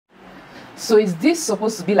So is this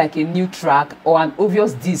supposed to be like a new track or an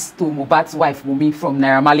obvious diss to Mohbad's wife Wunmi from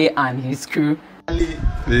Naira Marley and his crew?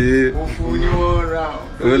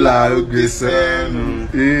 Ola Ogbesenu,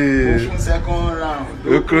 second round.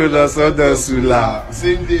 Okrola Soda Sula.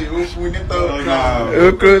 Same day, Ofuni third round.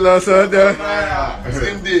 Okrola Soda.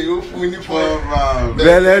 Same day, Ofuni fourth round.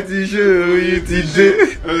 Beleti show you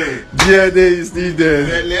today. DNA is needed.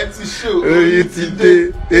 Beleti show you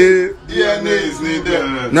today. DNA is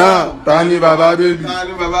needed. Now, Tani Baba baby.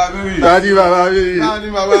 Tani Baba baby. Tani Baba baby.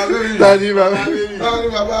 Tani Baba baby. Tani Baba baby. Tani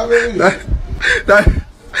Baba baby.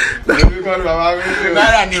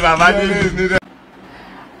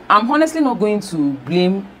 I'm honestly not going to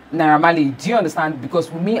blame Naira Marley. Do you understand? Because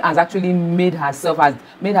Wunmi has actually made herself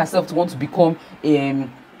to want to become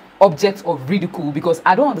object of ridicule, because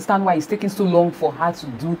I don't understand why it's taking so long for her to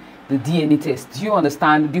do the DNA test. Do you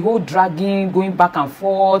understand? The whole dragging, going back and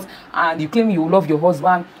forth, and you claim you love your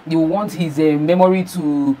husband, you want his memory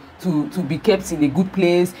to be kept in a good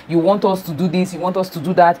place, you want us to do this, you want us to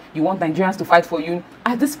do that, you want Nigerians to fight for you.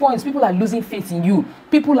 At this point, people are losing faith in you.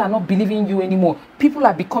 People are not believing you anymore. People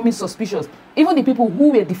are becoming suspicious. Even the people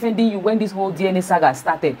who were defending you when this whole DNA saga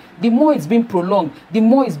started, the more it's been prolonged, the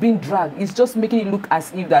more it's been dragged. It's just making it look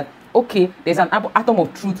as if that, okay, there's an atom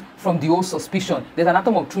of truth from the old suspicion. There's an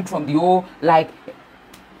atom of truth from the old, like,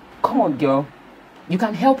 come on, girl. You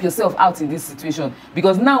can help yourself out in this situation,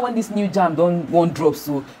 because now when this new jam won't drop,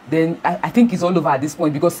 so then I think it's all over at this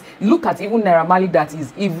point. Because look at even Naira Marley, that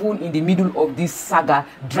is even in the middle of this saga,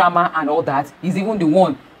 drama and all that, is even the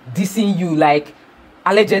one dissing you, like,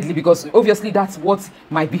 allegedly, because obviously that's what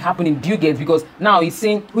might be happening. Do you get? Because now he's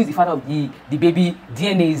saying who is the father of the baby,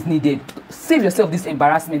 DNA is needed. Save yourself this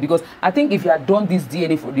embarrassment, because I think if you had done this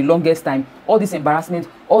DNA for the longest time, all this embarrassment,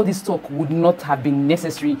 all this talk would not have been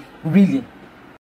necessary, really.